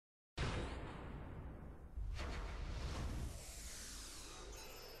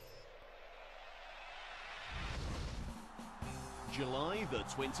July the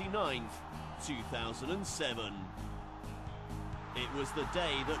 29th, 2007. It was the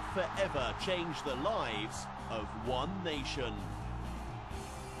day that forever changed the lives of one nation.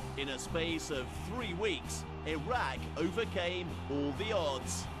 In a space of 3 weeks, Iraq overcame all the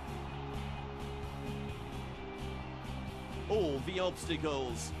odds, all the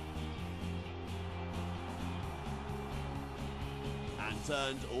obstacles, and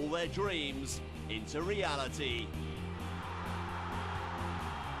turned all their dreams into reality.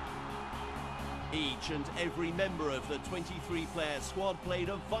 Each and every member of the 23-player squad played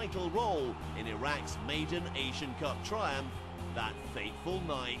a vital role in Iraq's maiden Asian Cup triumph that fateful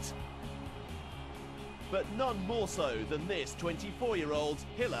night. But none more so than this 24-year-old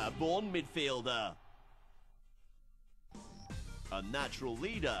Hilla-born midfielder. A natural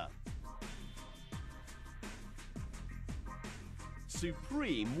leader,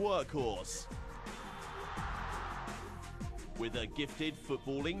 supreme workhorse, with a gifted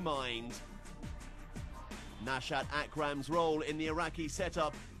footballing mind. Nashat Akram's role in the Iraqi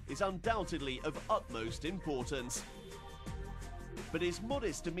setup is undoubtedly of utmost importance. But his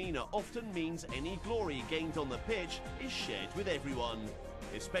modest demeanour often means any glory gained on the pitch is shared with everyone,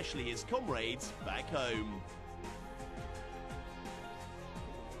 especially his comrades back home.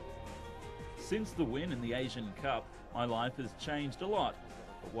 Since the win in the Asian Cup, my life has changed a lot.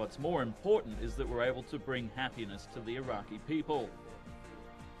 But what's more important is that we're able to bring happiness to the Iraqi people.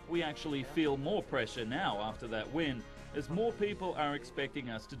 We actually feel more pressure now after that win, as more people are expecting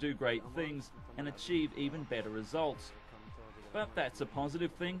us to do great things and achieve even better results. But that's a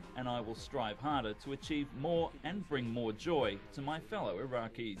positive thing, and I will strive harder to achieve more and bring more joy to my fellow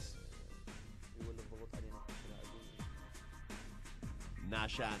Iraqis.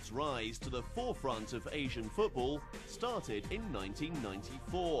 Nashat's rise to the forefront of Asian football started in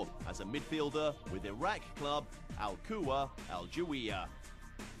 1994 as a midfielder with Iraq club Al-Aljawiya.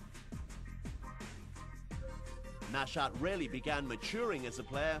 Nashat really began maturing as a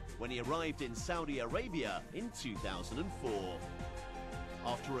player when he arrived in Saudi Arabia in 2004.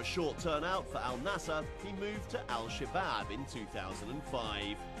 After a short turnout for Al Nassr, he moved to Al Shabab in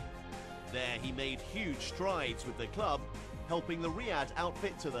 2005. There he made huge strides with the club, helping the Riyadh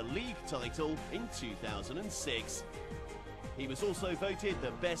outfit to the league title in 2006. He was also voted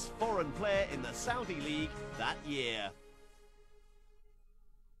the best foreign player in the Saudi League that year.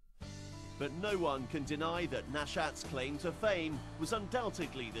 But no one can deny that Nashat's claim to fame was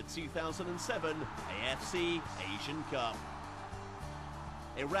undoubtedly the 2007 AFC Asian Cup.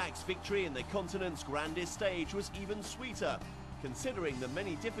 Iraq's victory in the continent's grandest stage was even sweeter, considering the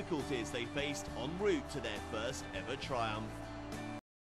many difficulties they faced en route to their first ever triumph.